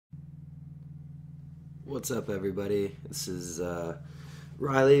What's up, everybody? This is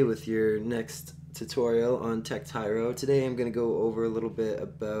Riley with your next tutorial on TechTyro. Today I'm going to go over a little bit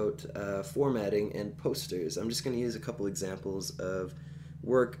about formatting and posters. I'm just going to use a couple examples of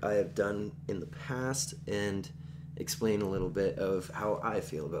work I have done in the past and explain a little bit of how I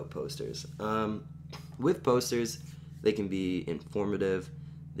feel about posters. With posters, they can be informative,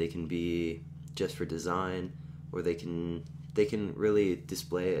 they can be just for design, or they can really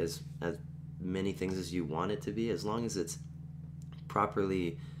display as many things as you want it to be, as long as it's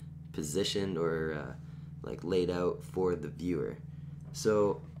properly positioned or like laid out for the viewer.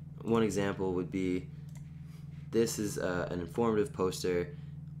 So one example would be, this is an informative poster.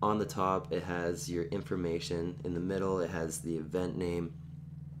 On the top it has your information, in the middle it has the event name,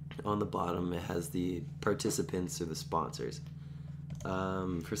 on the bottom it has the participants or the sponsors.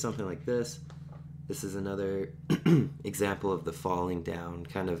 For something like this is another example of the falling down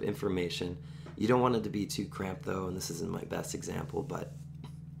kind of information. You don't want it to be too cramped though, and this isn't my best example, but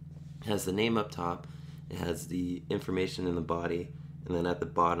it has the name up top, it has the information in the body, and then at the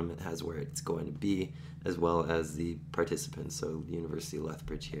bottom it has where it's going to be, as well as the participants, so University of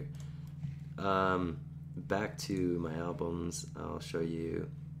Lethbridge here. Back to my albums, I'll show you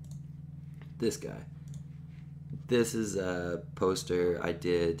this guy. This is a poster I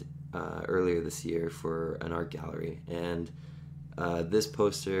did earlier this year for an art gallery, and this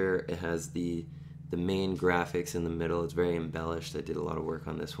poster, it has the main graphics in the middle. It's very embellished. I did a lot of work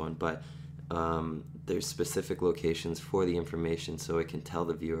on this one, but there's specific locations for the information so it can tell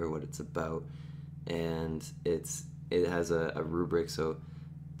the viewer what it's about, and it has a rubric. So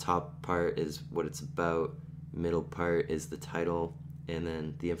top part is what it's about, middle part is the title, and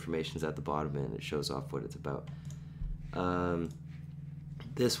then the information's at the bottom and it shows off what it's about.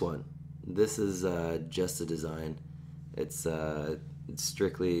 This is just a design. It's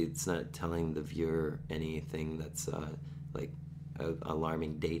strictly, it's not telling the viewer anything that's like an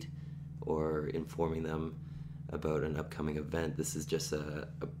alarming date or informing them about an upcoming event. This is just a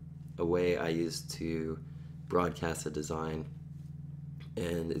way I use to broadcast a design,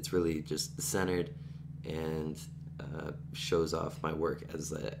 and it's really just centered and shows off my work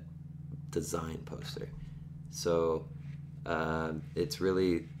as a design poster. So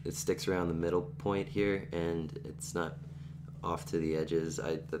it sticks around the middle point here, and it's not off to the edges.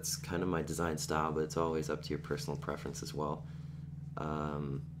 That's kind of my design style, but it's always up to your personal preference as well.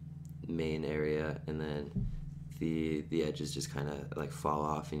 Main area, and then the edges just kind of like fall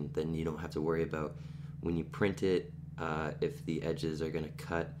off, and then you don't have to worry about when you print it if the edges are going to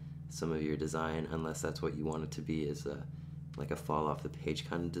cut some of your design, unless that's what you want it to be, is like a fall off the page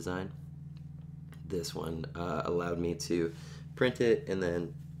kind of design. This one allowed me to print it and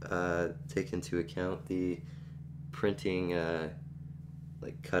then take into account the printing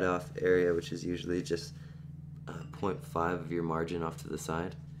like cutoff area, which is usually just 0.5 of your margin off to the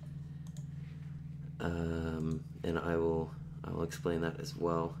side, and I will explain that as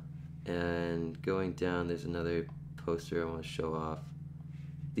well. And going down, there's another poster I want to show off.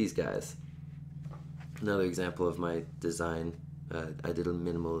 These guys, another example of my design. I did a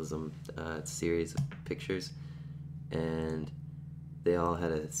minimalism series of pictures, and they all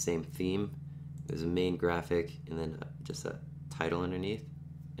had a same theme. There's a main graphic and then just a title underneath,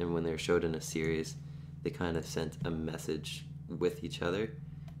 and when they're showed in a series, they kind of sent a message with each other.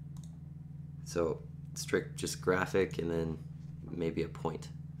 So strict just graphic and then maybe a point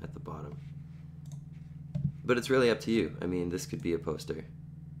at the bottom. But it's really up to you. I mean, this could be a poster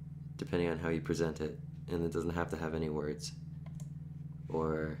depending on how you present it, and it doesn't have to have any words.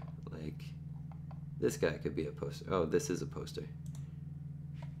 Or like this guy could be a poster. Oh, this is a poster.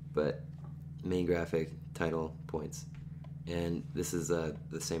 But main graphic, title, points. And this is the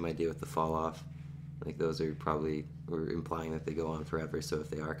same idea with the fall off. Like those are probably, we're implying that they go on forever, so if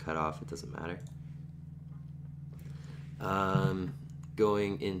they are cut off, it doesn't matter.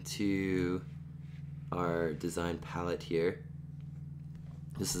 Going into our design palette here,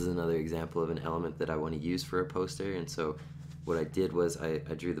 this is another example of an element that I want to use for a poster. And so what I did was I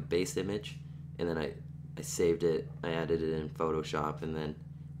drew the base image, and then I saved it, I added it in Photoshop, and then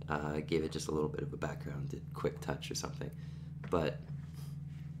gave it just a little bit of a background, did quick touch or something. But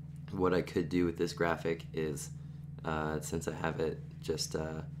what I could do with this graphic is, since I have it just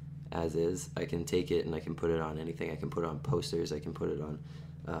as is, I can take it and I can put it on anything. I can put it on posters, I can put it on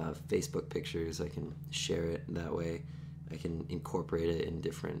Facebook pictures, I can share it that way. I can incorporate it in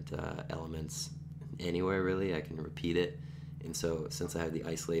different elements anywhere really. I can repeat it. And so since I have the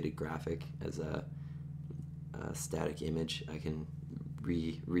isolated graphic as a static image, I can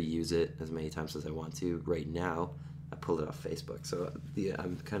reuse it as many times as I want to. Right now I pulled it off Facebook, so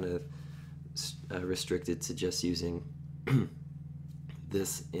I'm kind of restricted to just using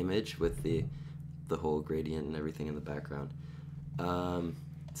this image with the whole gradient and everything in the background.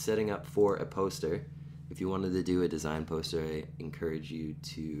 Setting up for a poster, if you wanted to do a design poster, I encourage you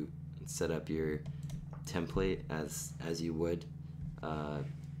to set up your template as you would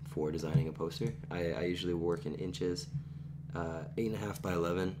for designing a poster. I usually work in inches, 8.5 by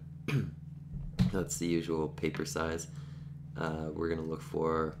 11. That's the usual paper size. We're gonna look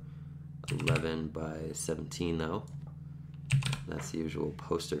for 11 by 17 though. That's the usual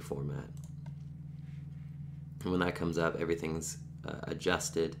poster format. And when that comes up, everything's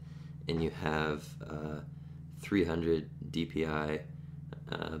adjusted, and you have 300 DPI,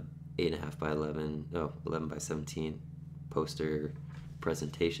 8.5 by 11, no, 11 by 17 poster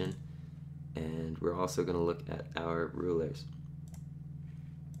presentation. And we're also going to look at our rulers.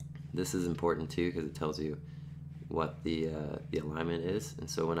 This is important too because it tells you what the alignment is. And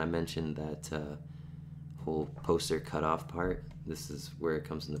so when I mentioned that whole poster cutoff part, this is where it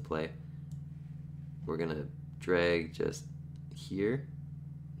comes into play. We're going to drag just here.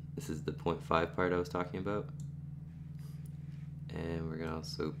 This is the 0.5 part I was talking about. And we're going to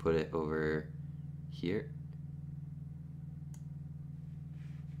also put it over here.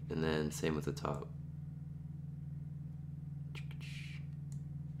 And then same with the top.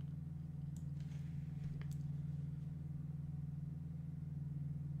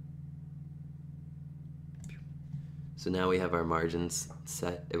 So now we have our margins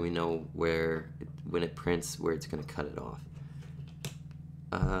set, and we know where, when it prints, where it's going to cut it off.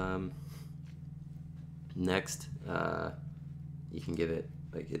 Next, you can give it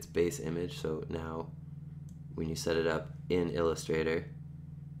like its base image. So now when you set it up in Illustrator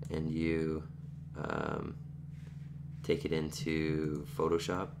and you take it into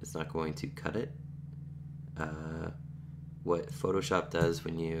Photoshop, it's not going to cut it. What Photoshop does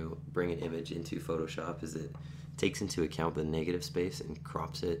when you bring an image into Photoshop is it takes into account the negative space and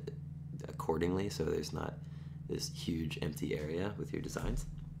crops it accordingly, so there's not this huge empty area with your designs.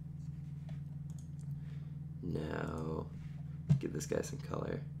 Now give this guy some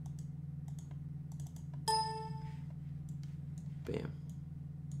color. Bam.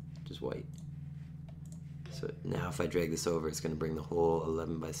 Just white. So now if I drag this over, it's going to bring the whole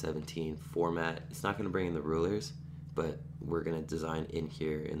 11 by 17 format. It's not going to bring in the rulers, but we're going to design in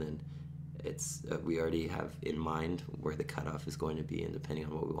here, and then it's we already have in mind where the cutoff is going to be, and depending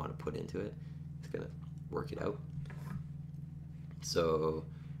on what we want to put into it, it's going to work it out. So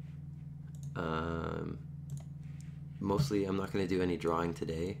mostly I'm not going to do any drawing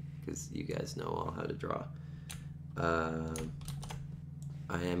today because you guys know all how to draw. I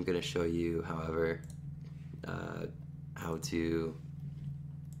am going to show you, however, how to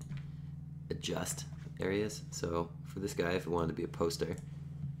adjust areas. So for this guy, if we wanted to be a poster,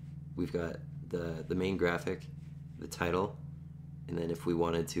 we've got the main graphic, the title, and then if we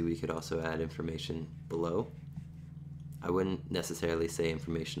wanted to, we could also add information below. I wouldn't necessarily say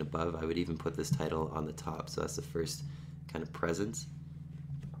information above. I would even put this title on the top, so that's the first kind of presence.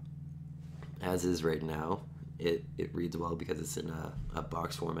 As is right now, it reads well because it's in a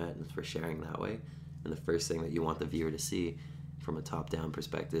box format and it's for sharing that way. And the first thing that you want the viewer to see from a top-down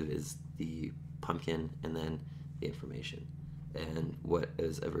perspective is the pumpkin and then the information. And what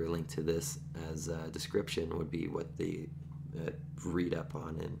is ever linked to this as a description would be what they read up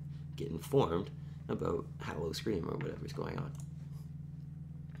on and get informed about Hallow Scream or whatever's going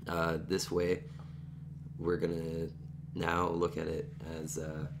on. This way, we're gonna now look at it as,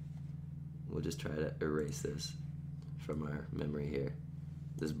 we'll just try to erase this from our memory here.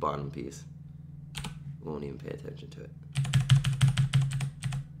 This bottom piece, we won't even pay attention to it.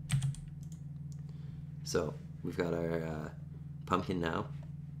 So we've got our pumpkin now.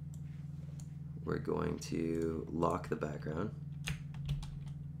 We're going to lock the background.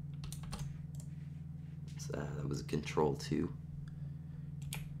 So that was a Control 2.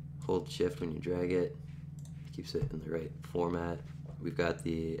 Hold Shift when you drag it. Keeps it in the right format. We've got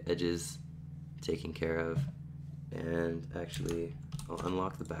the edges taken care of. And actually, I'll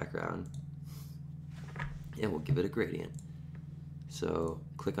unlock the background. And we'll give it a gradient. So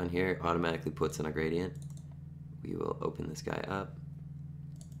click on here, it automatically puts in a gradient. We will open this guy up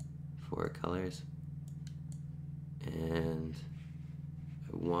for colors. And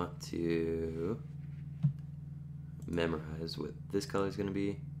I want to memorize what this color is going to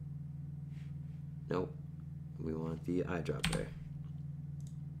be. Nope. We want the eyedropper.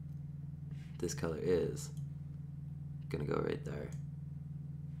 This color is going to go right there.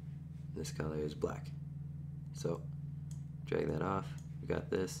 This color is black. So drag that off. We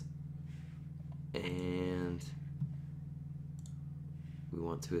got this. And we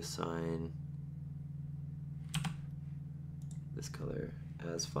want to assign this color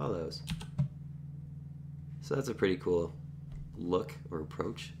as follows. So that's a pretty cool look or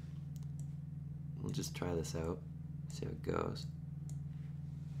approach. We'll just try this out, see how it goes.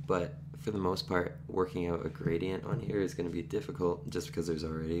 But for the most part, working out a gradient on here is going to be difficult just because there's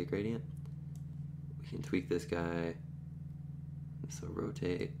already a gradient. We can tweak this guy. This will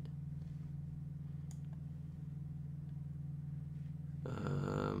rotate.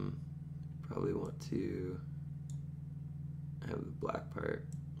 Probably want to have the black part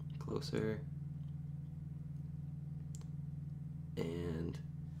closer. And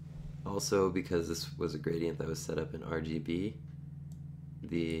also, because this was a gradient that was set up in RGB,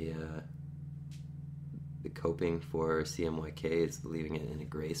 the coping for CMYK is leaving it in a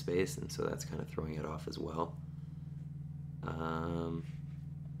gray space, and so that's kind of throwing it off as well.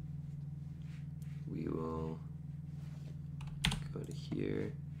 We will go to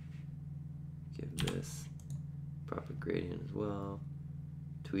here, give this proper gradient as well,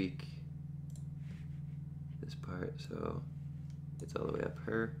 tweak this part so it's all the way up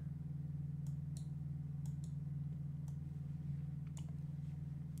here.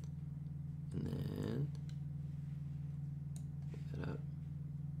 And then pick that up.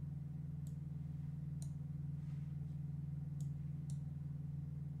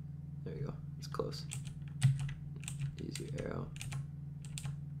 There you go, it's close. Use your arrow.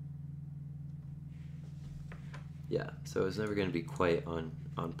 Yeah, so it's never going to be quite on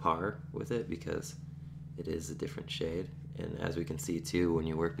par with it because it is a different shade. And as we can see too, when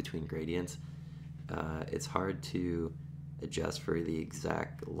you work between gradients, it's hard to adjust for the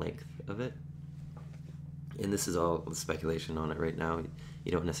exact length of it. And this is all speculation on it right now.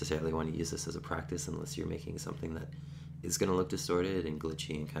 You don't necessarily want to use this as a practice unless you're making something that is going to look distorted and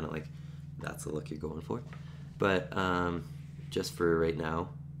glitchy and kind of like that's the look you're going for. But just for right now,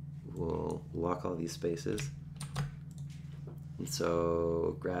 we'll lock all these spaces. And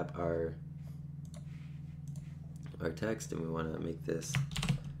so grab our text, and we want to make this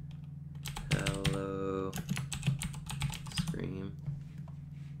hello scream.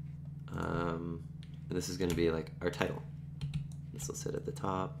 And this is going to be like our title. This will sit at the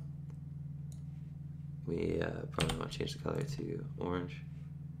top. We probably want to change the color to orange.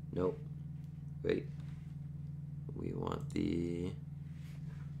 Nope. Wait. We want the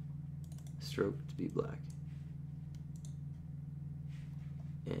stroke to be black.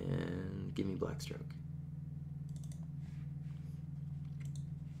 And give me black stroke.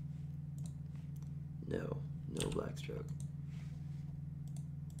 No black stroke.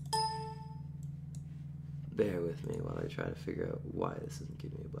 Bear with me while I try to figure out why this isn't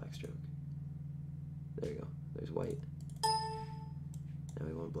giving me a black stroke. There you go. There's white. Now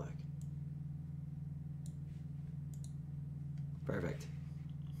we want black. Perfect.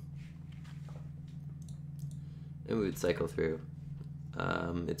 And we would cycle through.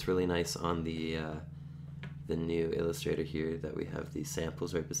 It's really nice on the new Illustrator here that we have these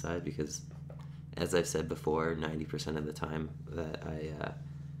samples right beside, because as I've said before, 90% of the time that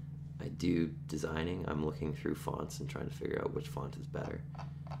I do designing, I'm looking through fonts and trying to figure out which font is better.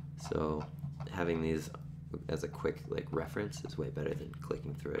 So having these as a quick like reference is way better than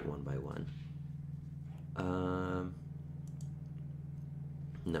clicking through it one by one.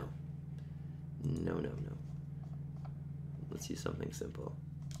 No. Let's use something simple.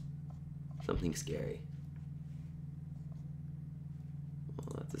 Something scary.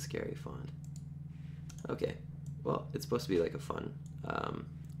 Well, that's a scary font. Okay, well, it's supposed to be like a fun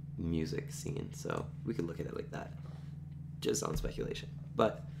music scene, so we could look at it like that, just on speculation.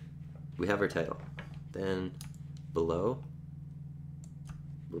 But we have our title. Then below,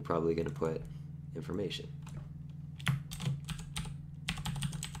 we're probably going to put information.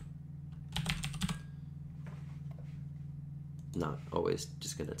 Not always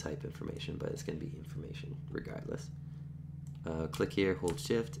just going to type information, but it's going to be information regardless. Click here, hold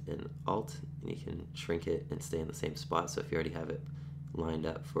Shift and Alt, and you can shrink it and stay in the same spot. So if you already have it lined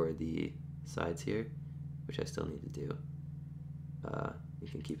up for the sides here, which I still need to do, you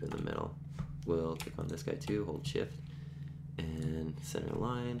can keep it in the middle. We'll click on this guy too, hold Shift, and center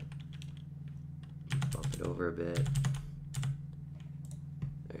line, bump it over a bit.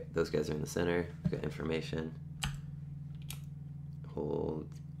 All right, those guys are in the center. We've got information. Hold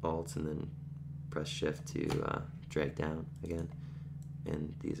Alt and then press Shift to drag down again,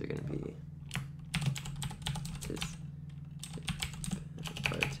 and these are going to be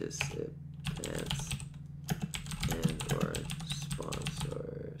participants and or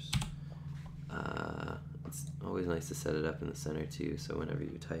sponsors. It's always nice to set it up in the center too, so whenever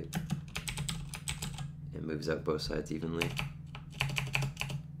you type, it moves out both sides evenly.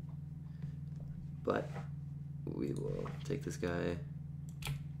 But we will take this guy,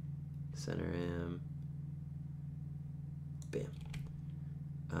 center him, bam.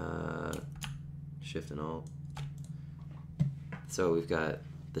 Shift and Alt. So we've got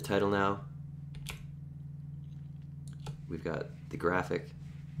the title now, we've got the graphic,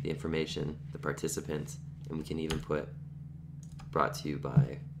 the information, the participants, and we can even put brought to you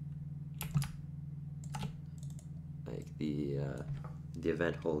by, like the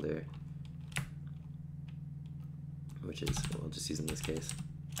event holder, which is, well, I'll just use in this case.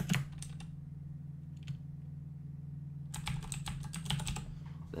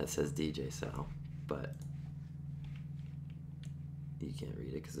 That says DJ Sal, but you can't read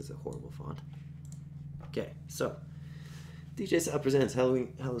it because it's a horrible font. Okay, so DJ Sal presents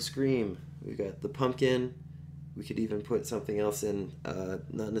Halloween, Hello Scream. We've got the pumpkin. We could even put something else in,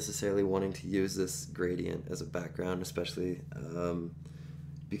 not necessarily wanting to use this gradient as a background, especially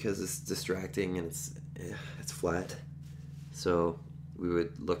because it's distracting and it's flat. So we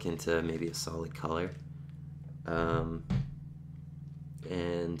would look into maybe a solid color,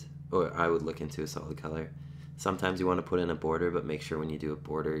 or I would look into a solid color. Sometimes you want to put in a border, but make sure when you do a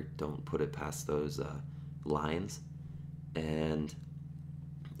border, don't put it past those lines. And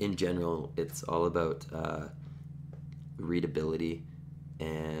in general, it's all about readability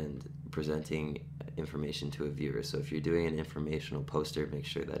and presenting information to a viewer. So if you're doing an informational poster, make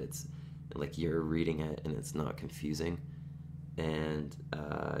sure that it's like you're reading it and it's not confusing, and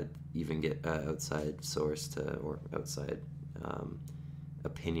even get outside source or outside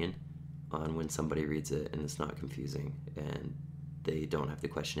opinion on when somebody reads it and it's not confusing and they don't have to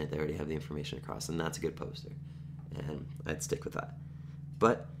question it, they already have the information across, and that's a good poster, and I'd stick with that.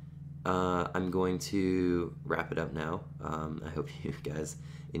 But I'm going to wrap it up now. I hope you guys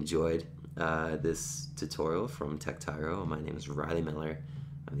enjoyed this tutorial from TechTyro. My name is Riley Miller.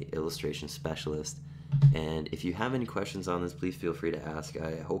 I'm the illustration specialist, and if you have any questions on this, please feel free to ask.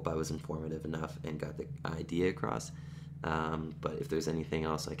 I hope I was informative enough and got the idea across. But if there's anything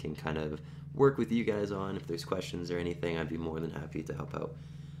else I can kind of work with you guys on, if there's questions or anything, I'd be more than happy to help out.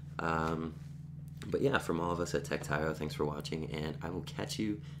 But yeah, from all of us at TechTyro, thanks for watching, and I will catch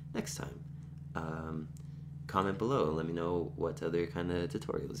you next time. Comment below and let me know what other kind of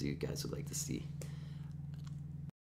tutorials you guys would like to see.